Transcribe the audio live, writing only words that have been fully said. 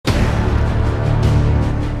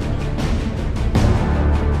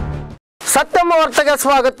ಸತ್ಯಂ ವಾರ್ತೆಗೆ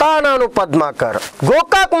ಸ್ವಾಗತ. ನಾನು ಪದ್ಮಾಕರ್.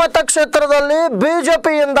 ಗೋಕಾಕ್ ಮತಕ್ಷೇತ್ರದಲ್ಲಿ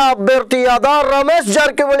ಬಿಜೆಪಿಯಿಂದ ಅಭ್ಯರ್ಥಿಯಾದ ರಮೇಶ್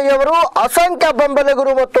ಜಾರಕಿಹೊಳಿ ಅವರು ಅಸಂಖ್ಯ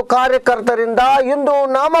ಬೆಂಬಲಿಗರು ಮತ್ತು ಕಾರ್ಯಕರ್ತರಿಂದ ಇಂದು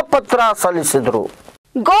ನಾಮಪತ್ರ ಸಲ್ಲಿಸಿದರು.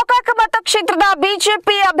 ಗೋಕಾಕ್ ಮತಕ್ಷೇತ್ರದ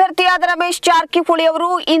ಬಿಜೆಪಿ ಅಭ್ಯರ್ಥಿಯಾದ ರಮೇಶ್ ಜಾರಕಿಹೊಳಿ ಅವರು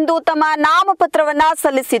ಇಂದು ತಮ್ಮ ನಾಮಪತ್ರವನ್ನ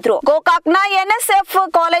ಸಲ್ಲಿಸಿದ್ರು. ಗೋಕಾಕ್ನ ಎನ್ಎಸ್ಎಫ್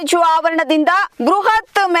ಕಾಲೇಜು ಆವರಣದಿಂದ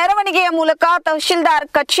ಬೃಹತ್ ಮೆರವಣಿಗೆಯ ಮೂಲಕ ತಹಶೀಲ್ದಾರ್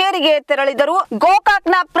ಕಚೇರಿಗೆ ತೆರಳಿದರು.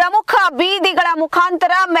 ಗೋಕಾಕ್ನ ಪ್ರಮುಖ ಬೀದಿಗಳ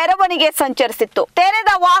ಮುಖಾಂತರ ಮೆರವಣಿಗೆ ಸಂಚರಿಸಿತ್ತು.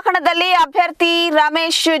 ತೆರೆದ ವಾಹನದಲ್ಲಿ ಅಭ್ಯರ್ಥಿ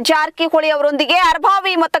ರಮೇಶ್ ಜಾರಕಿಹೊಳಿ ಅವರೊಂದಿಗೆ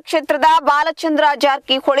ಅರ್ಭಾವಿ ಮತಕ್ಷೇತ್ರದ ಬಾಲಚಂದ್ರ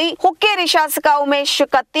ಜಾರಕಿಹೊಳಿ, ಹುಕ್ಕೇರಿ ಶಾಸಕ ಉಮೇಶ್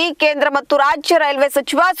ಕತ್ತಿ, ಕೇಂದ್ರ ಮತ್ತು ರಾಜ್ಯ ರೈಲ್ವೆ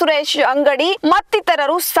ಸಚಿವ ಸುರೇಶ್ ಅಂಗಡಿ ಮತ್ತಿತರ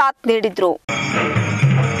ಸಾಥ್ ನೀಡಿದ್ರು.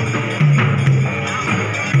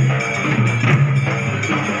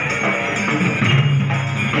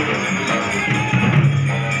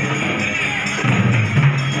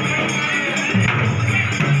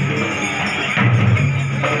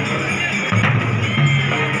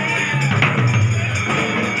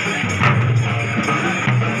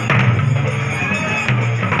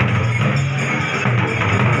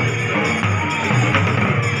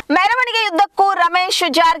 ರಮೇಶ್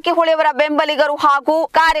ಜಾರಕಿಹೊಳಿ ಅವರ ಬೆಂಬಲಿಗರು ಹಾಗೂ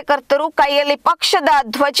ಕಾರ್ಯಕರ್ತರು ಕೈಯಲ್ಲಿ ಪಕ್ಷದ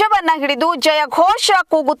ಧ್ವಜವನ್ನ ಹಿಡಿದು ಜಯ ಘೋಷ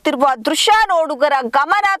ಕೂಗುತ್ತಿರುವ ದೃಶ್ಯ ನೋಡುಗರ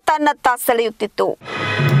ಗಮನ ತನ್ನತ್ತ ಸೆಳೆಯುತ್ತಿತ್ತು.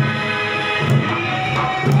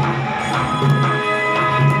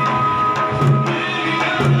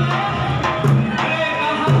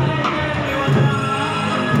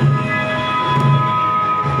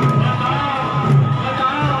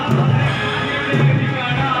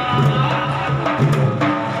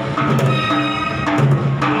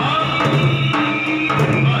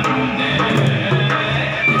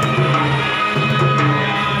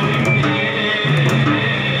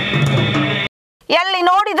 ಎಲ್ಲಿ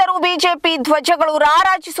ನೋಡಿದರೂ ಬಿಜೆಪಿ ಧ್ವಜಗಳು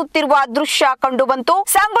ರಾರಾಜಿಸುತ್ತಿರುವ ದೃಶ್ಯ ಕಂಡುಬಂತು.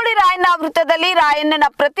 ಸಂಗೊಳ್ಳಿ ರಾಯಣ್ಣ ವೃತ್ತದಲ್ಲಿ ರಾಯಣ್ಣನ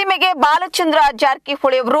ಪ್ರತಿಮೆಗೆ ಬಾಲಚಂದ್ರ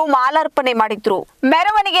ಜಾರಕಿಹೊಳಿ ಅವರು ಮಾಲಾರ್ಪಣೆ ಮಾಡಿದ್ರು.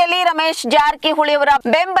 ಮೆರವಣಿಗೆಯಲ್ಲಿ ರಮೇಶ್ ಜಾರಕಿಹೊಳಿ ಅವರ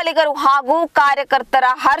ಬೆಂಬಲಿಗರು ಹಾಗೂ ಕಾರ್ಯಕರ್ತರ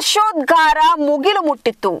ಹರ್ಷೋದ್ಗಾರ ಮುಗಿಲು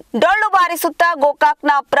ಮುಟ್ಟಿತ್ತು. ಡೊಳ್ಳು ಬಾರಿಸುತ್ತಾ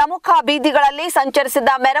ಗೋಕಾಕ್ನ ಪ್ರಮುಖ ಬೀದಿಗಳಲ್ಲಿ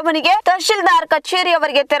ಸಂಚರಿಸಿದ ಮೆರವಣಿಗೆ ತಹಶೀಲ್ದಾರ್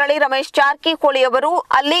ಕಚೇರಿಯವರೆಗೆ ತೆರಳಿ ರಮೇಶ್ ಜಾರಕಿಹೊಳಿ ಅವರು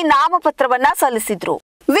ಅಲ್ಲಿ ನಾಮಪತ್ರವನ್ನ ಸಲ್ಲಿಸಿದ್ರು.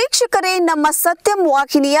 ವೀಕ್ಷಕರೇ, ನಮ್ಮ ಸತ್ಯಂ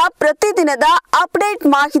ವಾಹಿನಿಯ ಪ್ರತಿದಿನದ ಅಪ್ಡೇಟ್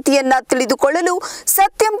ಮಾಹಿತಿಯನ್ನ ತಿಳಿದುಕೊಳ್ಳಲು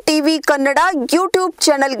ಸತ್ಯಂ ಟಿವಿ ಕನ್ನಡ ಯೂಟ್ಯೂಬ್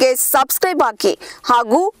ಚಾನೆಲ್ಗೆ ಸಬ್ಸ್ಕ್ರೈಬ್ ಆಗಿ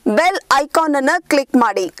ಹಾಗೂ ಬೆಲ್ ಐಕಾನ್ ಅನ್ನು ಕ್ಲಿಕ್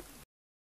ಮಾಡಿ.